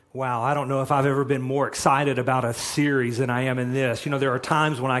Wow, I don't know if I've ever been more excited about a series than I am in this. You know, there are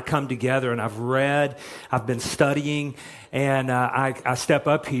times when I come together and I've read, I've been studying, and I step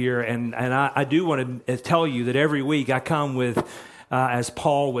up here, and I do want to tell you that every week I come with, as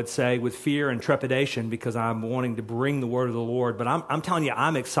Paul would say, with fear and trepidation because I'm wanting to bring the word of the Lord. But I'm telling you,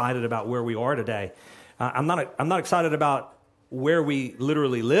 I'm excited about where we are today. I'm not excited about where we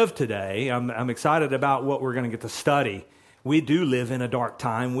literally live today. I'm excited about what we're going to get to study. We do live in a dark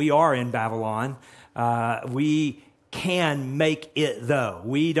time. We are in Babylon. We can make it, though.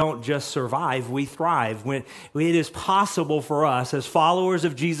 We don't just survive, we thrive. When it is possible for us as followers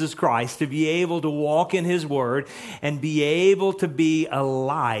of Jesus Christ to be able to walk in His Word and be able to be a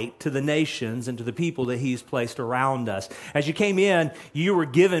light to the nations and to the people that He's placed around us. As you came in, you were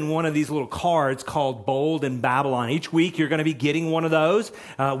given one of these little cards called Bold in Babylon. Each week, you're going to be getting one of those.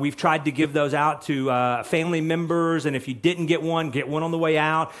 We've tried to give those out to family members, and if you didn't get one on the way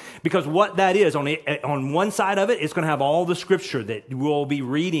out. Because what that is, on one side of it, it's going to have all the scripture that we'll be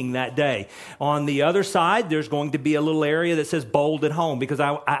reading that day. On the other side, there's going to be a little area that says bold at home, because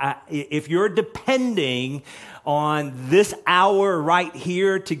if you're depending on this hour right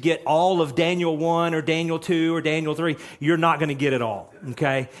here to get all of Daniel 1 or Daniel 2 or Daniel 3, you're not going to get it all,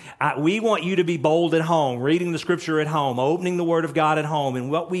 okay? We want you to be bold at home, reading the scripture at home, opening the Word of God at home.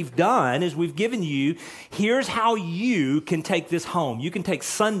 And what we've done is we've given you, here's how you can take this home. You can take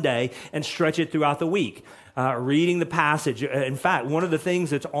Sunday and stretch it throughout the week. Reading the passage. In fact, one of the things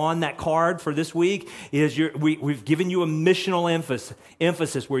that's on that card for this week is we've given you a missional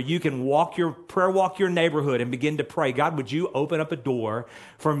emphasis where you can walk your neighborhood and begin to pray. God, would you open up a door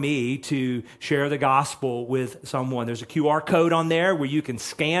for me to share the gospel with someone? There's a QR code on there where you can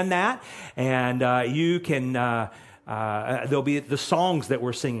scan that, and you can. There'll be the songs that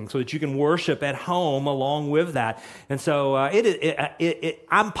we're singing so that you can worship at home along with that. And so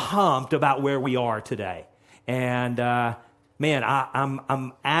I'm pumped about where we are today. And man,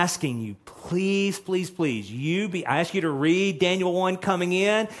 I'm asking you, please, I ask you to read Daniel 1 coming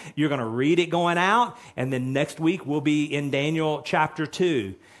in. You're going to read it going out, and then next week we'll be in Daniel chapter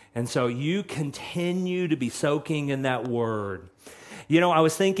 2. And so you continue to be soaking in that word. You know, I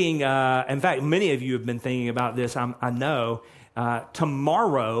was thinking, in fact, many of you have been thinking about this, I know.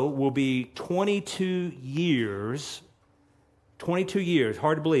 Tomorrow will be 22 years,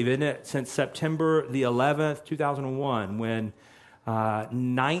 hard to believe, isn't it, since September the 11th, 2001, when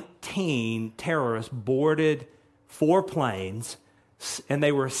 19 terrorists boarded 4 planes, and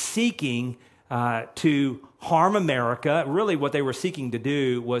they were seeking to harm America. Really, what they were seeking to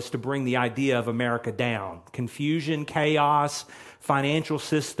do was to bring the idea of America down. Confusion, chaos, financial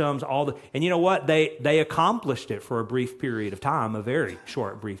systems, and you know what? They accomplished it for a brief period of time, a very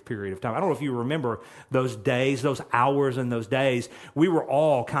short, brief period of time. I don't know if you remember those days, those hours and those days. We were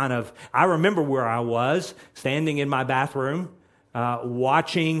all I remember where I was, standing in my bathroom,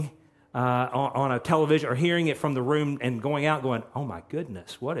 watching on a television or hearing it from the room and going out going, oh my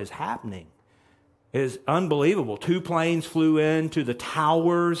goodness, what is happening? It is unbelievable. 2 planes flew into the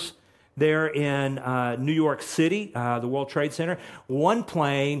towers there in New York City, the World Trade Center. 1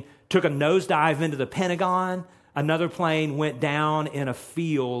 plane took a nosedive into the Pentagon. Another plane went down in a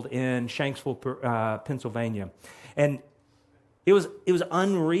field in Shanksville, Pennsylvania. And it was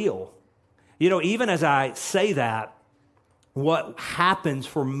unreal. You know, even as I say that, what happens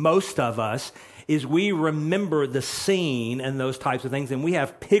for most of us is we remember the scene and those types of things, and we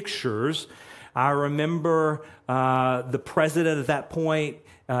have pictures. I remember the president at that point,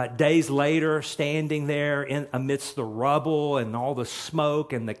 days later, standing there amidst the rubble and all the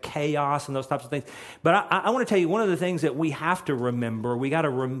smoke and the chaos and those types of things. But I want to tell you, one of the things that we have to remember, we got to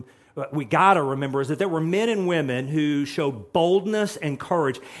remember, is that there were men and women who showed boldness and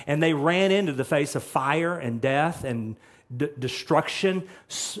courage, and they ran into the face of fire and death and destruction.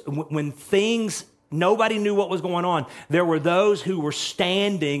 When nobody knew what was going on, there were those who were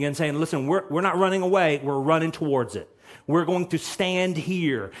standing and saying, listen, we're not running away, we're running towards it. We're going to stand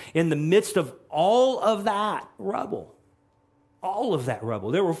here in the midst of all of that rubble. All of that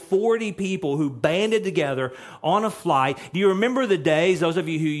rubble. There were 40 people who banded together on a flight. Do you remember the days, those of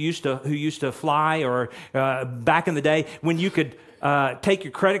you who used to fly, or back in the day, when you could take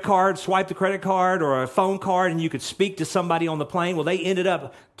your credit card, swipe the credit card or a phone card, and you could speak to somebody on the plane? Well, they ended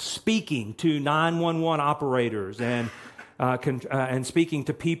up speaking to 911 operators and speaking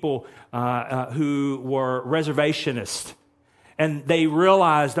to people who were reservationists. And they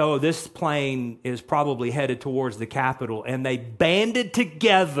realized, this plane is probably headed towards the Capitol. And they banded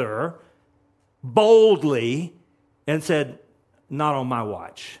together boldly and said, not on my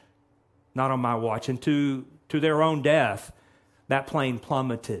watch. Not on my watch. And to their own death, that plane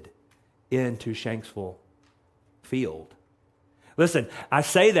plummeted into Shanksville Field. Listen, I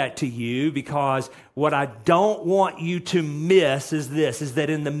say that to you because what I don't want you to miss is this, is that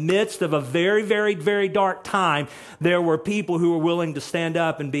in the midst of a very, very, very dark time, there were people who were willing to stand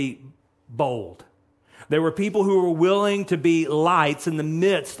up and be bold. There were people who were willing to be lights in the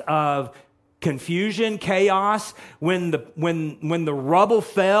midst of confusion, chaos, when the rubble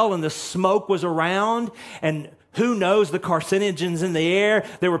fell and the smoke was around and who knows the carcinogens in the air.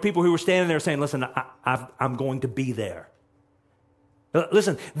 There were people who were standing there saying, listen, I'm going to be there.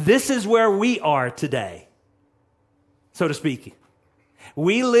 Listen, this is where we are today, so to speak.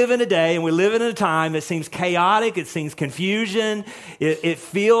 We live in a day and we live in a time that seems chaotic, it seems confusion, it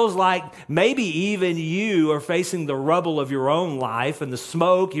feels like maybe even you are facing the rubble of your own life and the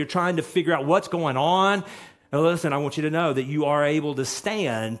smoke, you're trying to figure out what's going on. Now listen, I want you to know that you are able to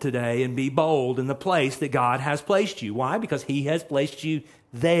stand today and be bold in the place that God has placed you. Why? Because He has placed you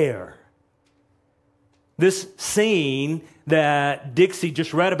there. This scene that Dixie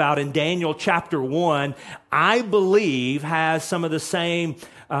just read about in Daniel chapter 1, I believe has some of the same,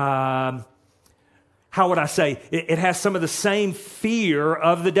 how would I say, it has some of the same fear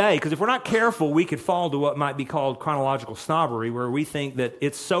of the day. Because if we're not careful, we could fall to what might be called chronological snobbery, where we think that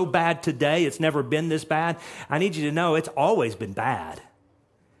it's so bad today, it's never been this bad. I need you to know it's always been bad.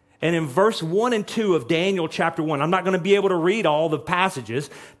 And in verse 1 and 2 of Daniel chapter 1, I'm not going to be able to read all the passages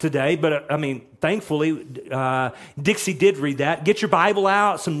today, but thankfully, Dixie did read that. Get your Bible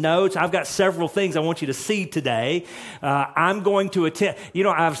out, some notes. I've got several things I want you to see today. I'm going to attend.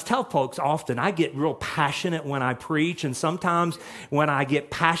 I tell folks often, I get real passionate when I preach, and sometimes when I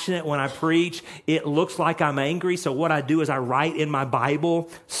get passionate when I preach, it looks like I'm angry. So what I do is I write in my Bible,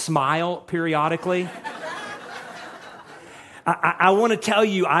 smile periodically. I want to tell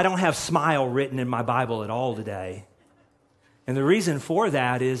you, I don't have smile written in my Bible at all today. And the reason for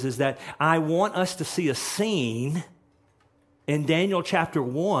that is that I want us to see a scene in Daniel chapter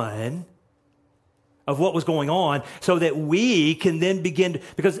 1 of what was going on so that we can then begin to,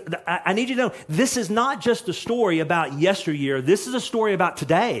 because I need you to know, this is not just a story about yesteryear. This is a story about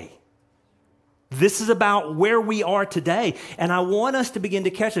today. This is about where we are today. And I want us to begin to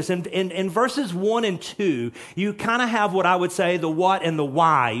catch this. In verses 1 and 2, you kind of have what I would say the what and the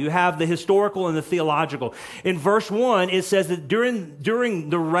why. You have the historical and the theological. In verse 1, it says that during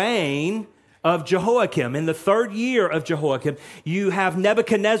the reign of Jehoiakim, in the 3rd year of Jehoiakim, you have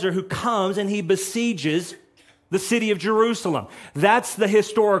Nebuchadnezzar who comes and he besieges the city of Jerusalem. That's the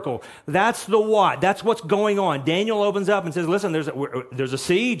historical. That's the what. That's what's going on. Daniel opens up and says, listen, there's a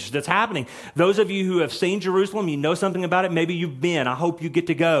siege that's happening. Those of you who have seen Jerusalem, you know something about it. Maybe you've been. I hope you get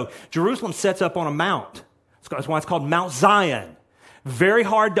to go. Jerusalem sets up on a mount. That's why it's called Mount Zion. Very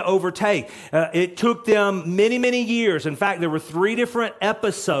hard to overtake. It took them many, many years. In fact, there were 3 different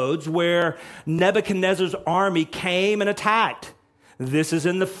episodes where Nebuchadnezzar's army came and attacked. This is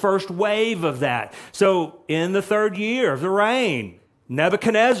in the first wave of that. So in the 3rd year of the reign,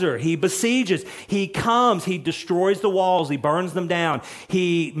 Nebuchadnezzar, he besieges, he comes, he destroys the walls, he burns them down,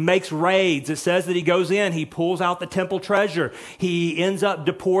 he makes raids. It says that he goes in, he pulls out the temple treasure, he ends up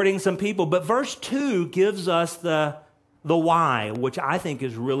deporting some people. But verse 2 gives us the why, which I think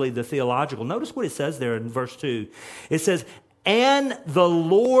is really the theological. Notice what it says there in verse 2. It says, and the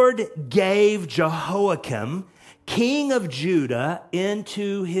Lord gave Jehoiakim, king of Judah,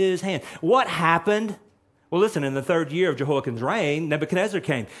 into his hand. What happened? Well, listen, in the 3rd year of Jehoiakim's reign, Nebuchadnezzar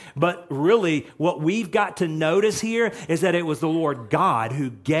came. But really, what we've got to notice here is that it was the Lord God who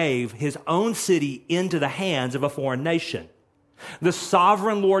gave his own city into the hands of a foreign nation. The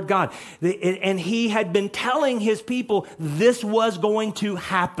sovereign Lord God. And he had been telling his people this was going to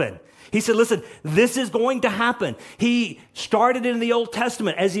happen. He said, listen, this is going to happen. He started in the Old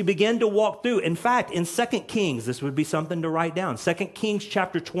Testament as he began to walk through. In fact, in 2 Kings, this would be something to write down. 2 Kings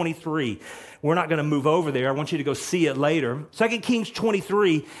chapter 23. We're not going to move over there. I want you to go see it later. 2 Kings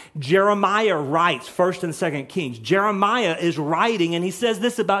 23, Jeremiah writes, 1st and 2 Kings. Jeremiah is writing, and he says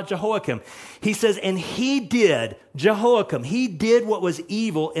this about Jehoiakim. He says, and Jehoiakim, he did what was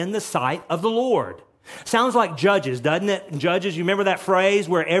evil in the sight of the Lord. Sounds like Judges, doesn't it? Judges, you remember that phrase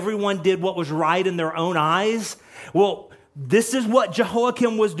where everyone did what was right in their own eyes? Well, this is what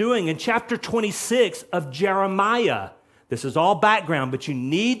Jehoiakim was doing in chapter 26 of Jeremiah. This is all background, but you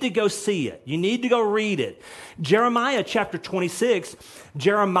need to go see it. You need to go read it. Jeremiah chapter 26,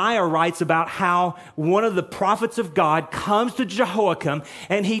 Jeremiah writes about how one of the prophets of God comes to Jehoiakim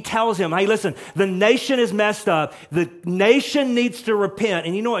and he tells him, hey, listen, the nation is messed up. The nation needs to repent.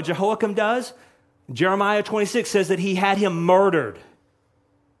 And you know what Jehoiakim does? Jeremiah 26 says that he had him murdered.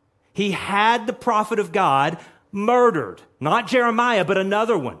 He had the prophet of God murdered. Not Jeremiah, but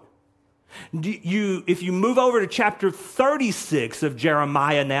another one. If you move over to chapter 36 of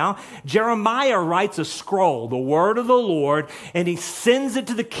Jeremiah now, Jeremiah writes a scroll, the word of the Lord, and he sends it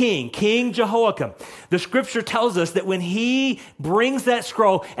to the king, King Jehoiakim. The scripture tells us that when he brings that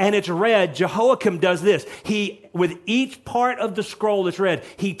scroll and it's read, Jehoiakim does this. With each part of the scroll that's read,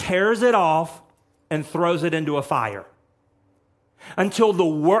 he tears it off and throws it into a fire. Until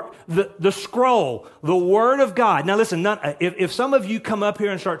the scroll, the word of God. Now listen, if some of you come up here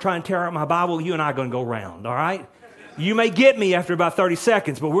and start trying to tear up my Bible, you and I are going to go round, all right? You may get me after about 30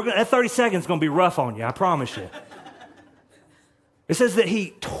 seconds, but that 30 seconds is going to be rough on you, I promise you. It says that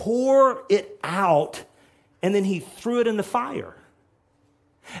he tore it out and then he threw it in the fire.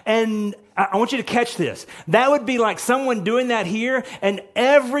 And I want you to catch this. That would be like someone doing that here and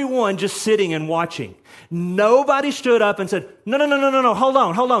everyone just sitting and watching. Nobody stood up and said, no, hold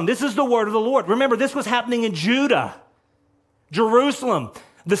on. This is the word of the Lord. Remember, this was happening in Judah, Jerusalem,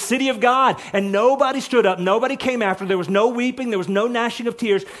 the city of God. And nobody stood up. Nobody came after. There was no weeping. There was no gnashing of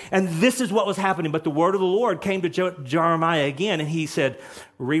tears. And this is what was happening. But the word of the Lord came to Jeremiah again, and he said,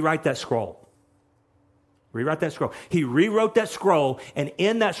 rewrite that scroll. Rewrite that scroll. He rewrote that scroll, and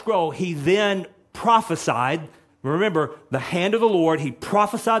in that scroll, he then prophesied. Remember, the hand of the Lord, he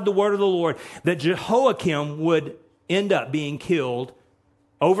prophesied the word of the Lord that Jehoiakim would end up being killed,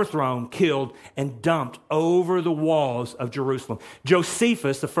 overthrown, killed, and dumped over the walls of Jerusalem.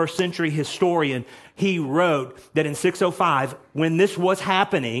 Josephus, the first century historian, he wrote that in 605, when this was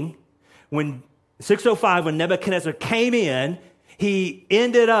happening, when Nebuchadnezzar came in, he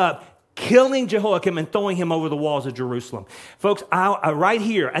ended up killing Jehoiakim and throwing him over the walls of Jerusalem. Folks, right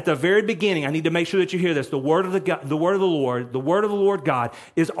here at the very beginning, I need to make sure that you hear this. The word of the Lord God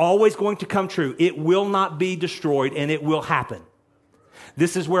is always going to come true. It will not be destroyed, and it will happen.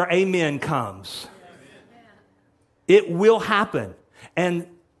 This is where amen comes. It will happen. And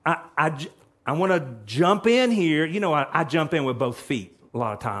I want to jump in here. You know, I jump in with both feet a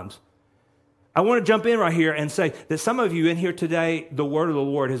lot of times. I want to jump in right here and say that some of you in here today, the word of the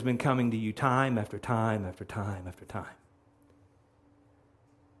Lord has been coming to you time after time after time after time.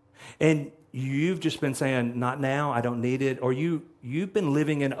 And you've just been saying, not now, I don't need it. Or you've been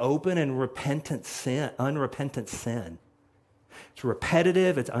living in open and unrepentant sin. It's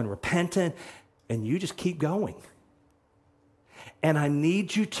repetitive, it's unrepentant, and you just keep going. And I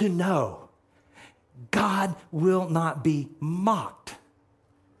need you to know, God will not be mocked.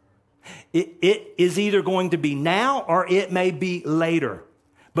 It is either going to be now or it may be later.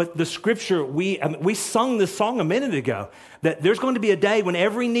 But the scripture, we sung this song a minute ago, that there's going to be a day when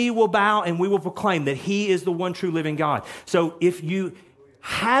every knee will bow and we will proclaim that he is the one true living God. So if you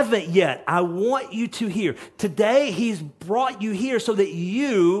haven't yet, I want you to hear. Today, he's brought you here so that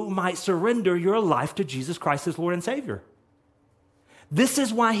you might surrender your life to Jesus Christ as Lord and Savior. This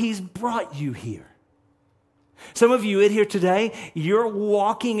is why he's brought you here. Some of you in here today, you're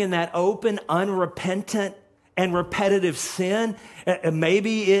walking in that open, unrepentant, and repetitive sin.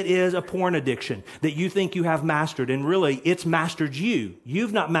 Maybe it is a porn addiction that you think you have mastered, and really it's mastered you.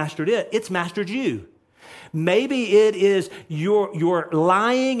 You've not mastered it, it's mastered you. Maybe it is you're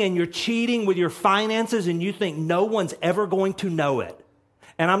lying and you're cheating with your finances and you think no one's ever going to know it.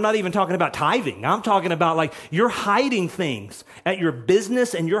 And I'm not even talking about tithing. I'm talking about like you're hiding things at your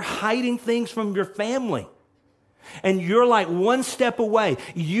business and you're hiding things from your family. And you're like one step away.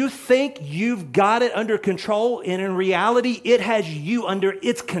 You think you've got it under control, and in reality, it has you under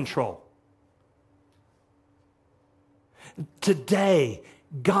its control. Today,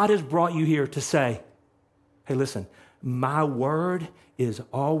 God has brought you here to say, hey, listen, my word is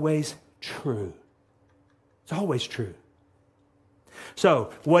always true. It's always true.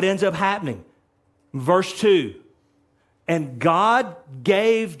 So, what ends up happening? Verse 2, and God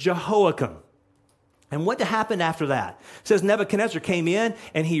gave Jehoiakim. And what happened after that? It says Nebuchadnezzar came in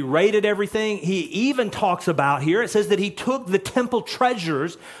and he raided everything. He even talks about here, it says that he took the temple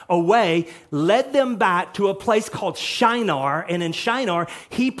treasures away, led them back to a place called Shinar. And in Shinar,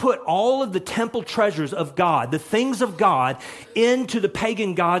 he put all of the temple treasures of God, the things of God, into the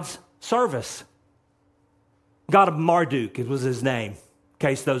pagan god's service. God of Marduk, it was his name. In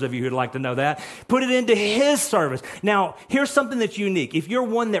case those of you who'd like to know that, put it into his service. Now, here's something that's unique. If you're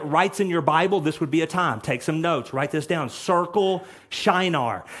one that writes in your Bible, this would be a time. Take some notes, write this down. Circle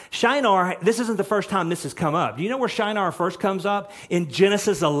Shinar. Shinar, this isn't the first time this has come up. Do you know where Shinar first comes up? In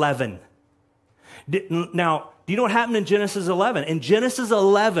Genesis 11. Now, do you know what happened in Genesis 11? In Genesis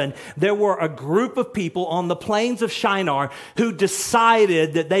 11, there were a group of people on the plains of Shinar who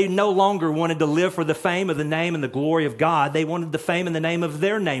decided that they no longer wanted to live for the fame of the name and the glory of God. They wanted the fame and the name of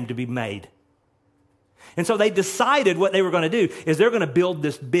their name to be made. And so they decided what they were going to do is they're going to build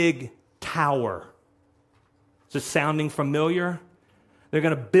this big tower. Is this sounding familiar? They're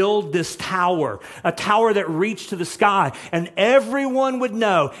going to build this tower, a tower that reached to the sky, and everyone would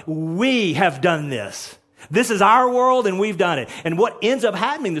know, we have done this. This is our world, and we've done it. And what ends up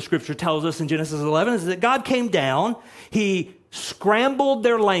happening, the scripture tells us in Genesis 11, is that God came down, he scrambled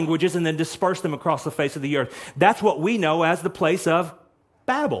their languages, and then dispersed them across the face of the earth. That's what we know as the place of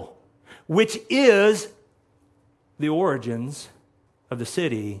Babel, which is the origins of the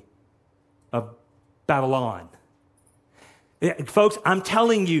city of Babylon. Folks, I'm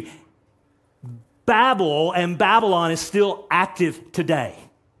telling you, Babel and Babylon is still active today.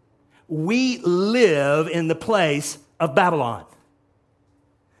 We live in the place of Babylon.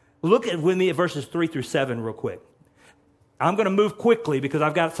 Look with me at verses 3 through 7 real quick. I'm going to move quickly because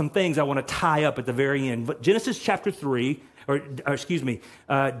I've got some things I want to tie up at the very end. But Genesis chapter 3,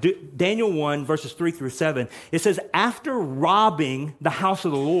 Daniel 1, verses 3 through 7, it says, after robbing the house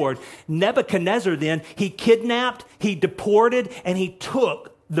of the Lord, Nebuchadnezzar then, he kidnapped, he deported, and he took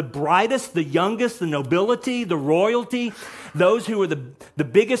the brightest, the youngest, the nobility, the royalty, those who were the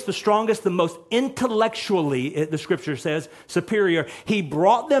biggest, the strongest, the most intellectually, the scripture says, superior. He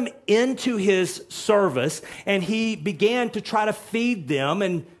brought them into his service, and he began to try to feed them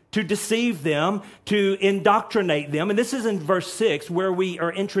and to deceive them, to indoctrinate them. And this is in verse 6 where we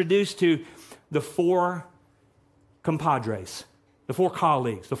are introduced to the four compadres, the four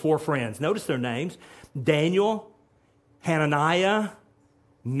colleagues, the four friends. Notice their names: Daniel, Hananiah,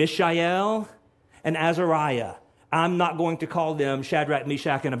 Mishael, and Azariah. I'm not going to call them Shadrach,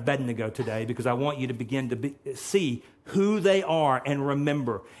 Meshach, and Abednego today because I want you to begin to see who they are and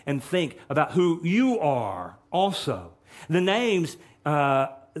remember and think about who you are also. The names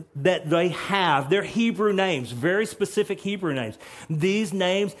that they have, they're Hebrew names, very specific Hebrew names. These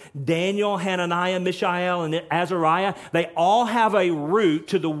names, Daniel, Hananiah, Mishael, and Azariah, they all have a root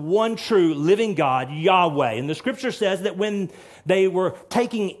to the one true living God, Yahweh. And the scripture says that when they were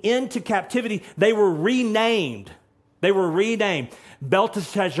taken into captivity, they were renamed. They were renamed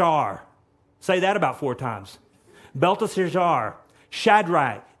Belteshazzar. Say that about 4 times. Belteshazzar,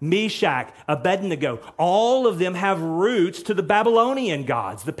 Shadrach, Meshach, Abednego. All of them have roots to the Babylonian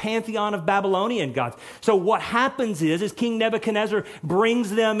gods, the pantheon of Babylonian gods. So what happens is King Nebuchadnezzar brings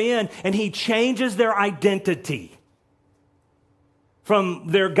them in and he changes their identity from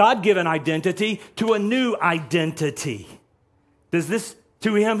their God-given identity to a new identity. Does this,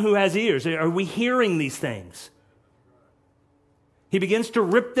 to him who has ears, are we hearing these things? He begins to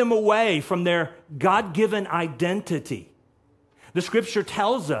rip them away from their God-given identity. The scripture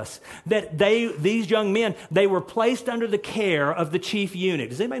tells us that these young men, they were placed under the care of the chief eunuch.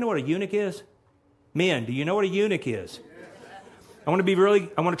 Does anybody know what a eunuch is? Men, do you know what a eunuch is? I want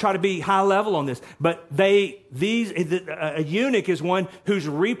to try to be high level on this, but a eunuch is one whose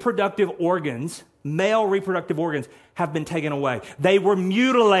reproductive organs, male reproductive organs, have been taken away. They were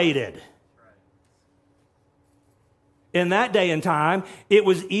mutilated. In that day and time, it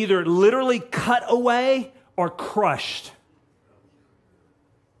was either literally cut away or crushed.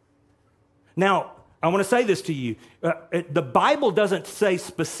 Now, I want to say this to you. The Bible doesn't say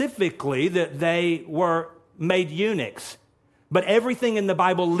specifically that they were made eunuchs, but everything in the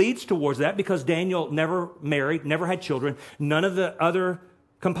Bible leads towards that because Daniel never married, never had children. None of the other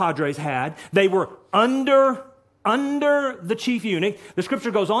compadres had. They were under the chief eunuch. The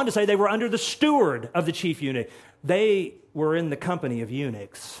scripture goes on to say they were under the steward of the chief eunuch. They were in the company of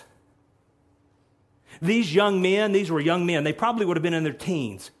eunuchs. These young men, these were young men. They probably would have been in their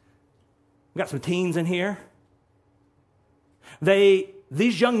teens. We got some teens in here.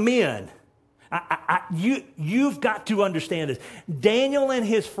 These young men, you've got to understand this. Daniel and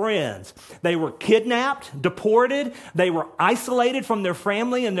his friends, they were kidnapped, deported. They were isolated from their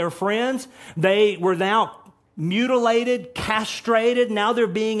family and their friends. They were now mutilated, castrated. Now they're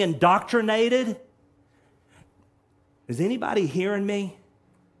being indoctrinated. Is anybody hearing me?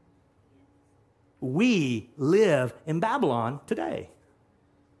 We live in Babylon today.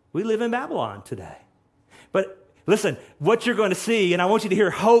 We live in Babylon today. But listen, what you're going to see, and I want you to hear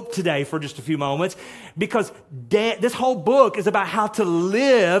hope today for just a few moments, because this whole book is about how to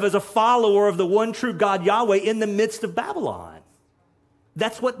live as a follower of the one true God, Yahweh, in the midst of Babylon.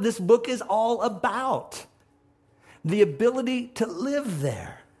 That's what this book is all about. The ability to live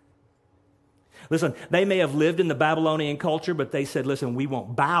there. Listen, they may have lived in the Babylonian culture, but they said, listen, we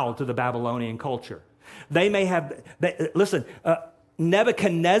won't bow to the Babylonian culture.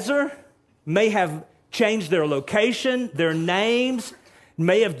 Nebuchadnezzar may have changed their location, their names,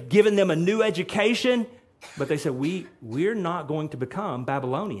 may have given them a new education, but they said, we're not going to become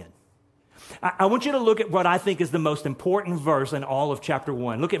Babylonian. I want you to look at what I think is the most important verse in all of chapter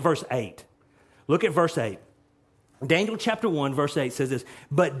 1. Look at verse 8. Look at verse 8. Daniel chapter 1, verse 8 says this,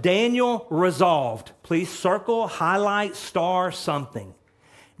 but Daniel resolved. Please circle, highlight, star something.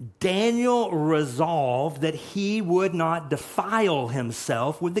 Daniel resolved that he would not defile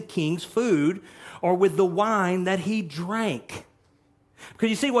himself with the king's food or with the wine that he drank. Because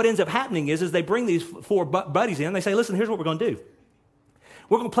you see what ends up happening is they bring these four buddies in and they say, listen, here's what we're going to do.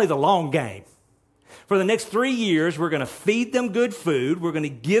 We're going to play the long game. For the next 3 years, we're going to feed them good food. We're going to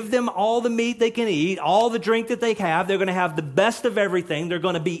give them all the meat they can eat, all the drink that they have. They're going to have the best of everything. They're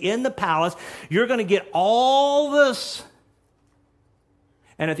going to be in the palace. You're going to get all this.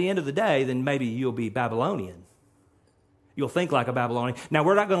 And at the end of the day, then maybe you'll be Babylonian. You'll think like a Babylonian. Now,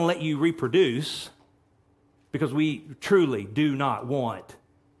 we're not going to let you reproduce because we truly do not want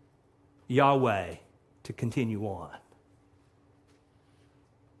Yahweh to continue on.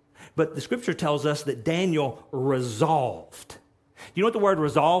 But the scripture tells us that Daniel resolved. Do you know what the word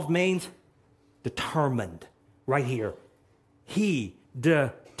resolved means? Determined. Right here. He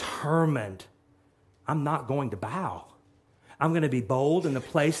determined. I'm not going to bow. I'm going to be bold in the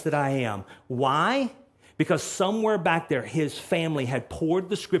place that I am. Why? Because somewhere back there, his family had poured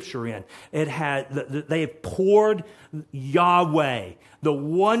the scripture in. They had poured Yahweh, the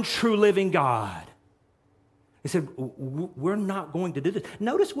one true living God. He said, we're not going to do this.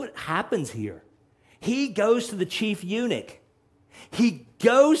 Notice what happens here. He goes to the chief eunuch. He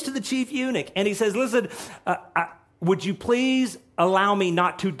goes to the chief eunuch and he says, listen, would you please allow me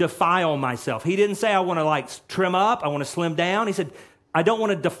not to defile myself? He didn't say, I want to trim up. I want to slim down. He said, I don't want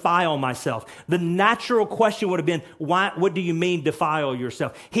to defile myself. The natural question would have been, what do you mean defile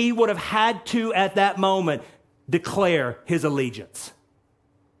yourself? He would have had to, at that moment, declare his allegiance.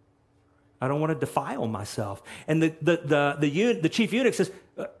 I don't want to defile myself. And the chief eunuch says,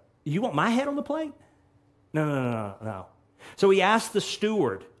 you want my head on the plate? No. So he asked the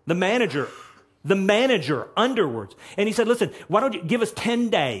steward, the manager underwards. And he said, listen, why don't you give us 10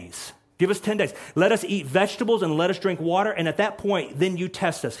 days? Give us 10 days. Let us eat vegetables and let us drink water. And at that point, then you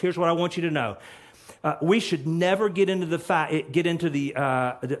test us. Here's what I want you to know. We should never get into the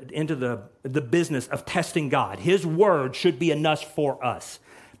business of testing God. His word should be enough for us.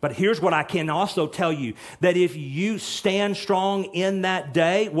 But here's what I can also tell you, that if you stand strong in that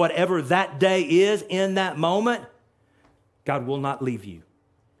day, whatever that day is in that moment, God will not leave you.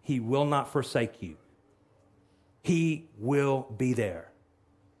 He will not forsake you. He will be there.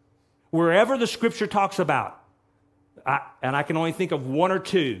 Wherever the scripture talks about, and I can only think of one or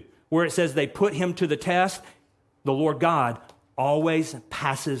two, where it says they put him to the test, the Lord God always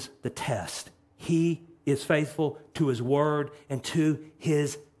passes the test. He is faithful to his word and to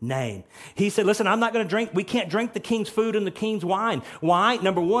his name. He said, listen, I'm not going to drink. We can't drink the king's food and the king's wine. Why?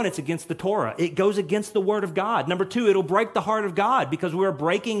 Number one, it's against the Torah. It goes against the word of God. Number two, it'll break the heart of God because we're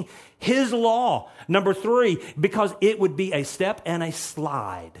breaking his law. Number three, because it would be a step and a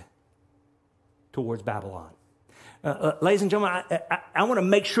slide towards Babylon. Ladies and gentlemen, I want to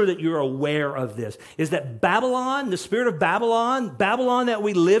make sure that you're aware of this, is that Babylon, the spirit of Babylon that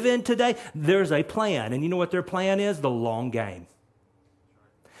we live in today, there's a plan. And you know what their plan is? The long game.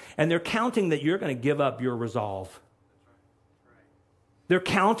 And they're counting that you're going to give up your resolve. They're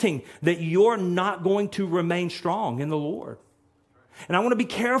counting that you're not going to remain strong in the Lord. And I want to be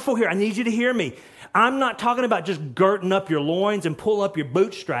careful here. I need you to hear me. I'm not talking about just girding up your loins and pull up your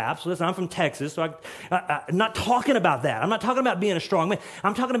bootstraps. Listen, I'm from Texas, so I'm not talking about that. I'm not talking about being a strong man.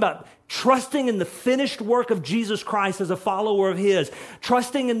 I'm talking about trusting in the finished work of Jesus Christ as a follower of his,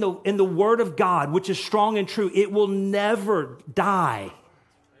 trusting in the word of God, which is strong and true. It will never die.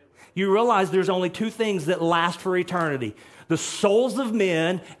 You realize there's only two things that last for eternity: the souls of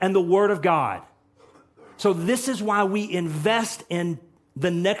men and the word of God. So this is why we invest in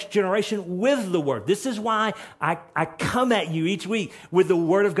the next generation with the word. This is why I come at you each week with the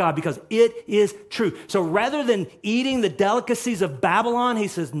word of God, because it is true. So rather than eating the delicacies of Babylon, he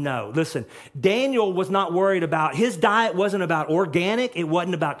says, no. Listen, Daniel was not worried about, his diet wasn't about organic. It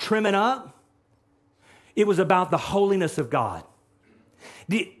wasn't about trimming up. It was about the holiness of God.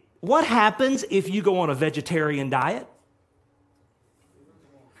 What happens if you go on a vegetarian diet?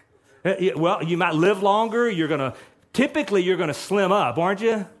 Well, you might live longer. Typically you're going to slim up, aren't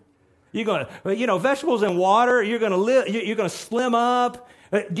you? You're going to, vegetables and water, you're going to slim up.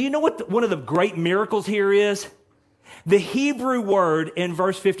 Do you know what one of the great miracles here is? The Hebrew word in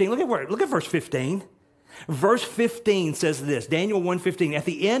verse 15. Look at verse 15. Verse 15 says this, Daniel 1:15. At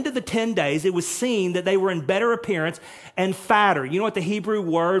the end of the 10 days, it was seen that they were in better appearance and fatter. You know what the Hebrew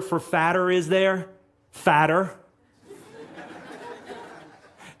word for fatter is there? Fatter.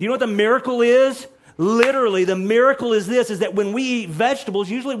 Do you know what the miracle is? Literally, the miracle is this, is that when we eat vegetables,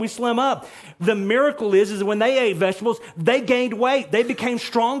 usually we slim up. The miracle is when they ate vegetables, they gained weight. They became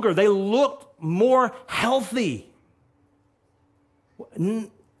stronger. They looked more healthy.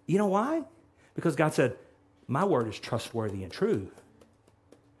 You know why? Because God said, my word is trustworthy and true.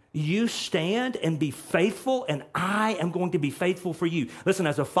 You stand and be faithful, and I am going to be faithful for you. Listen,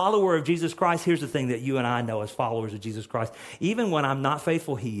 as a follower of Jesus Christ, here's the thing that you and I know as followers of Jesus Christ. Even when I'm not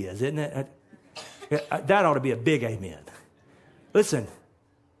faithful, he is, isn't it? That ought to be a big amen. Listen,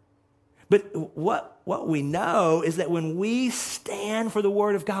 but what we know is that when we stand for the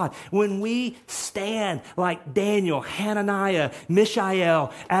word of God, when we stand like Daniel, Hananiah,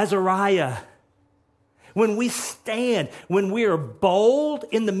 Mishael, Azariah, when we stand, when we are bold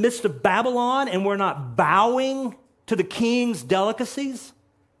in the midst of Babylon and we're not bowing to the king's delicacies,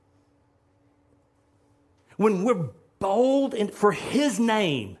 when we're bold for his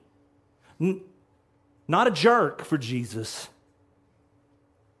name, not a jerk for Jesus.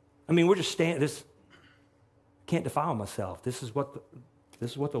 I mean, we're just standing, can't defile myself. This is what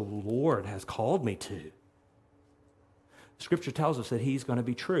the Lord has called me to. Scripture tells us that he's going to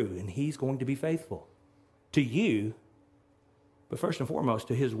be true and he's going to be faithful to you, but first and foremost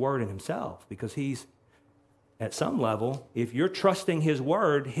to his word and himself, because he's, at some level, if you're trusting his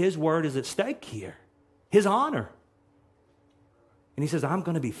word is at stake here, his honor. And he says, I'm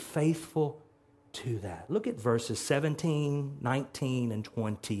going to be faithful to that. Look at verses 17, 19, and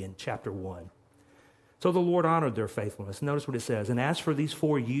 20 in chapter 1. So the Lord honored their faithfulness. Notice what it says. And as for these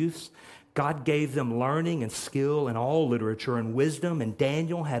 4 youths, God gave them learning and skill in all literature and wisdom, and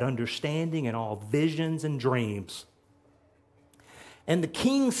Daniel had understanding in all visions and dreams. And the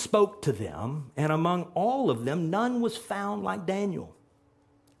king spoke to them, and among all of them, none was found like Daniel,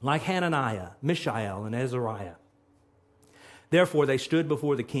 like Hananiah, Mishael, and Azariah. Therefore they stood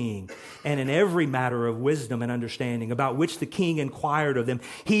before the king, and in every matter of wisdom and understanding about which the king inquired of them,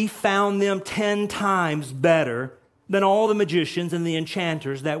 he found them 10 times better than all the magicians and the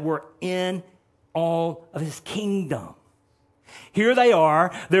enchanters that were in all of his kingdom. Here they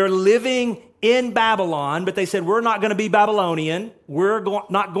are, they're living in Babylon, but they said, we're not going to be Babylonian. We're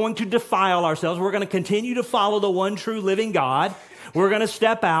not going to defile ourselves. We're going to continue to follow the one true living God. We're going to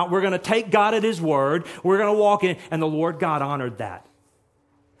step out. We're going to take God at his word. We're going to walk in. And the Lord God honored that.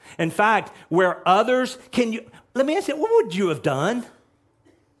 In fact, where others let me ask you, what would you have done?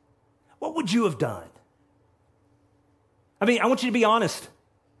 What would you have done? I mean, I want you to be honest,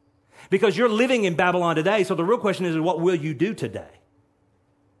 because you're living in Babylon today. So the real question is, what will you do today?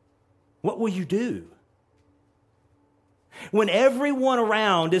 What will you do? When everyone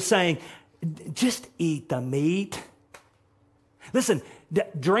around is saying, just eat the meat. Listen,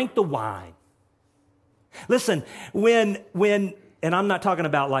 drink the wine. Listen, when, and I'm not talking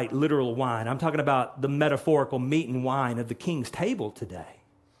about like literal wine. I'm talking about the metaphorical meat and wine of the king's table today.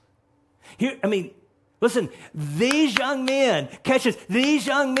 Listen, these young men, catch this, these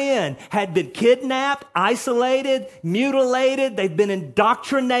young men had been kidnapped, isolated, mutilated. They've been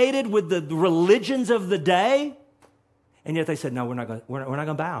indoctrinated with the religions of the day. And yet they said, no, we're not going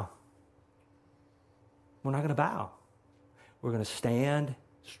to bow. We're not going to bow. We're going to stand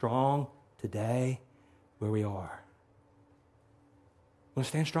strong today where we are. We're going to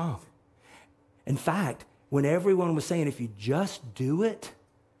stand strong. In fact, when everyone was saying, if you just do it,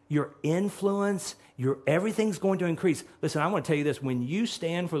 your influence, everything's going to increase. Listen, I want to tell you this. When you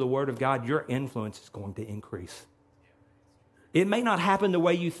stand for the word of God, your influence is going to increase. It may not happen the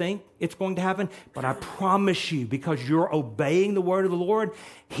way you think it's going to happen, but I promise you, because you're obeying the word of the Lord,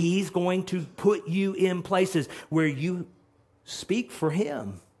 he's going to put you in places where you speak for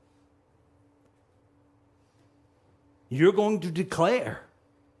him. You're going to declare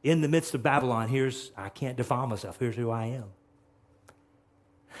in the midst of Babylon, I can't defile myself. Here's who I am.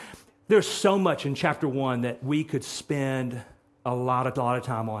 There's so much in chapter 1 that we could spend a lot of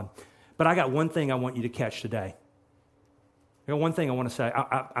time on. But I got one thing I want you to catch today. I got one thing I want to say.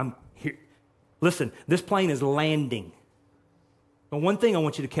 I'm here. Listen, this plane is landing. And one thing I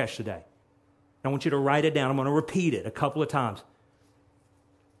want you to catch today. I want you to write it down. I'm going to repeat it a couple of times.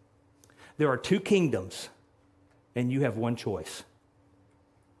 There are 2 kingdoms, and you have one choice.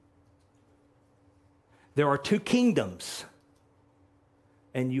 There are 2 kingdoms,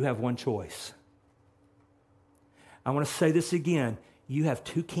 and you have one choice. I want to say this again. You have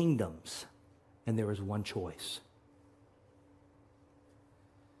 2 kingdoms, and there is one choice.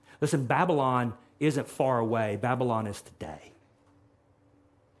 Listen, Babylon isn't far away. Babylon is today.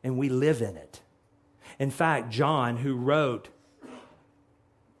 And we live in it. In fact, John, who wrote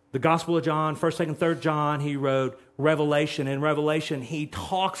the Gospel of John, 1st, 2nd, 3rd John. He wrote Revelation. In Revelation, he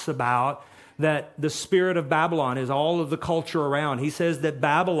talks about that the spirit of Babylon is all of the culture around. He says that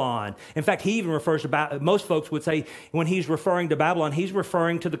Babylon, in fact, he even refers to, most folks would say when he's referring to Babylon, he's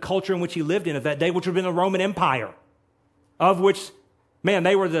referring to the culture in which he lived in at that day, which would have been the Roman Empire, of which, man,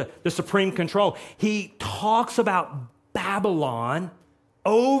 they were the supreme control. He talks about Babylon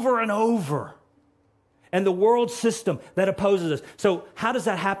over and over and the world system that opposes us. So how does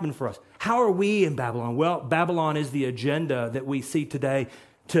that happen for us? How are we in Babylon? Well, Babylon is the agenda that we see today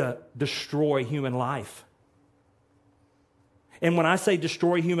to destroy human life. And when I say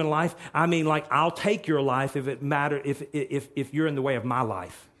destroy human life, I mean like I'll take your life if it matters, if you're in the way of my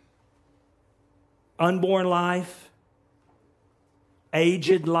life. Unborn life,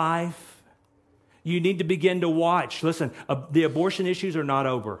 aged life. You need to begin to watch. Listen, the abortion issues are not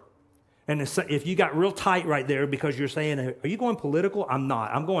over. And if you got real tight right there because you're saying, are you going political? I'm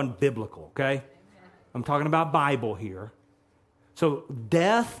not. I'm going biblical, okay? I'm talking about Bible here. So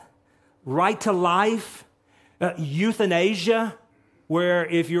death, right to life, euthanasia, where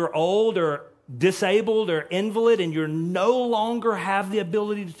if you're old or disabled or invalid and you no longer have the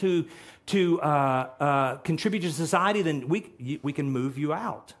ability to contribute to society, then we can move you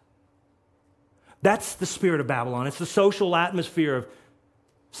out. That's the spirit of Babylon. It's the social atmosphere of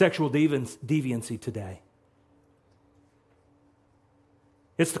sexual deviancy today.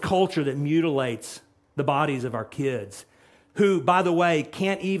 It's the culture that mutilates the bodies of our kids, who, by the way,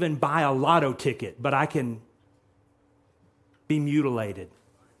 can't even buy a lotto ticket, but I can be mutilated.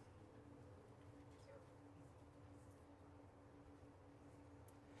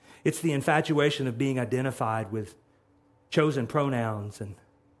 It's the infatuation of being identified with chosen pronouns and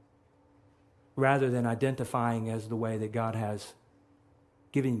rather than identifying as the way that God has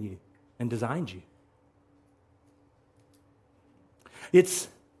given you and designed you. It's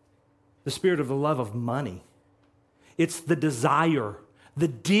the spirit of the love of money. It's the desire, the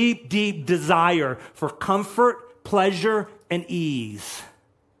deep, deep desire for comfort, pleasure, and ease.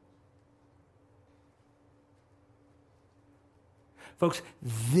 Folks,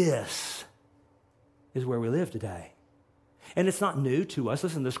 this is where we live today. And it's not new to us.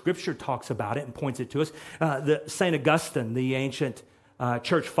 Listen, the scripture talks about it and points it to us. St. Augustine, the ancient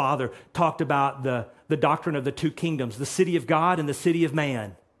church father, talked about the doctrine of the two kingdoms, the city of God and the city of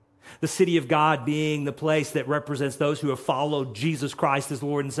man. The city of God being the place that represents those who have followed Jesus Christ as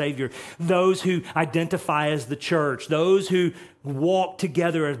Lord and Savior, those who identify as the church, those who walk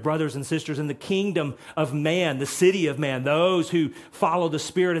together as brothers and sisters in the kingdom of man, the city of man, those who follow the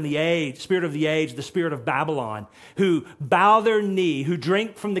spirit of the age, the spirit of Babylon, who bow their knee, who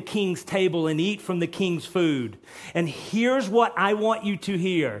drink from the king's table and eat from the king's food. And here's what I want you to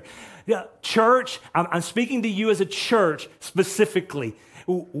hear. Church, I'm speaking to you as a church specifically.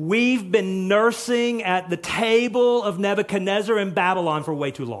 We've been nursing at the table of Nebuchadnezzar in Babylon for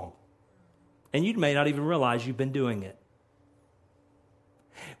way too long. And you may not even realize you've been doing it.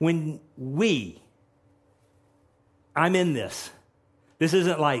 I'm in this. This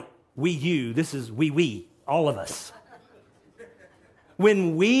isn't like you, this is we, all of us.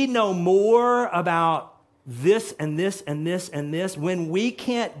 When we know more about this and this and this and this, when we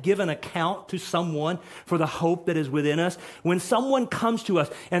can't give an account to someone for the hope that is within us, when someone comes to us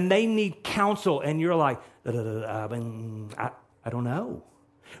and they need counsel and you're like, I don't know.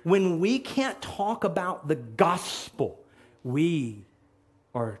 When we can't talk about the gospel, we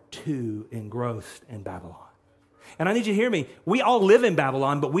are too engrossed in Babylon. And I need you to hear me. We all live in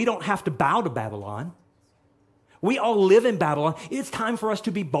Babylon, but we don't have to bow to Babylon. We all live in Babylon. It's time for us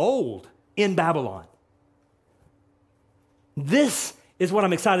to be bold in Babylon. This is what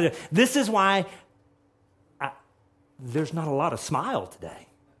I'm excited about. This is why there's not a lot of smile today.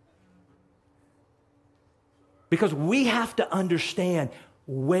 Because we have to understand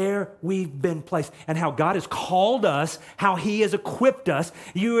where we've been placed and how God has called us, how He has equipped us.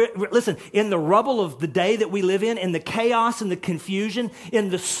 Listen, in the rubble of the day that we live in the chaos and the confusion, in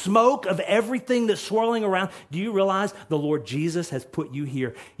the smoke of everything that's swirling around, do you realize the Lord Jesus has put you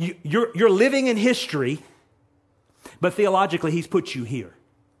here? You're living in history, but theologically, He's put you here,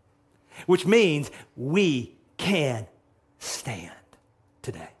 which means we can stand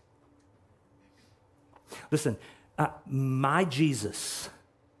today. Listen, my Jesus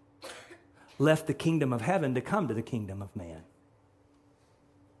left the kingdom of heaven to come to the kingdom of man.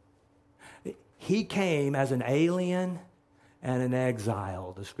 He came as an alien and an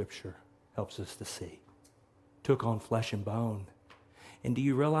exile, the scripture helps us to see. Took on flesh and bone. And do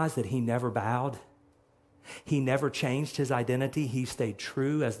you realize that He never bowed? He never changed His identity. He stayed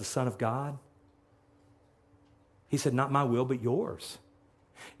true as the Son of God. He said, not my will, but yours.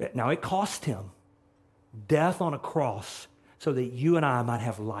 Now, it cost him death on a cross so that you and I might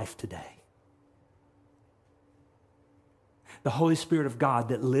have life today. The Holy Spirit of God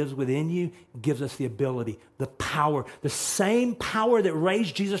that lives within you gives us the ability, the power, the same power that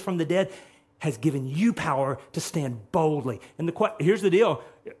raised Jesus from the dead has given you power to stand boldly. And here's the deal.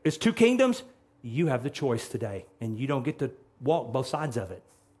 It's two kingdoms. You have the choice today, and you don't get to walk both sides of it.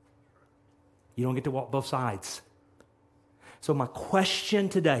 You don't get to walk both sides. So my question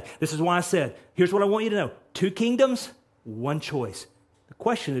today, this is why I said, here's what I want you to know. Two kingdoms, one choice. The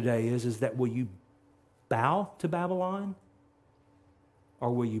question today is that will you bow to Babylon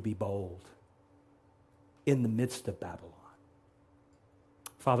or will you be bold in the midst of Babylon?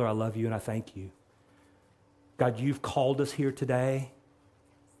 Father, I love you and I thank you. God, you've called us here today.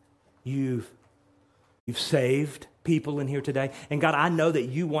 You've saved people in here today. And God, I know that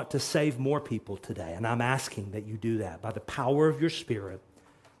you want to save more people today. And I'm asking that you do that by the power of your Spirit.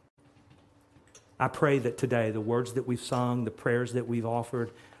 I pray that today, the words that we've sung, the prayers that we've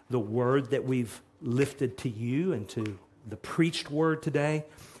offered, the word that we've lifted to you and to the preached word today,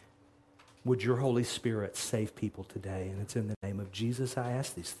 would your Holy Spirit save people today? And it's in the name of Jesus I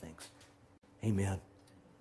ask these things. Amen.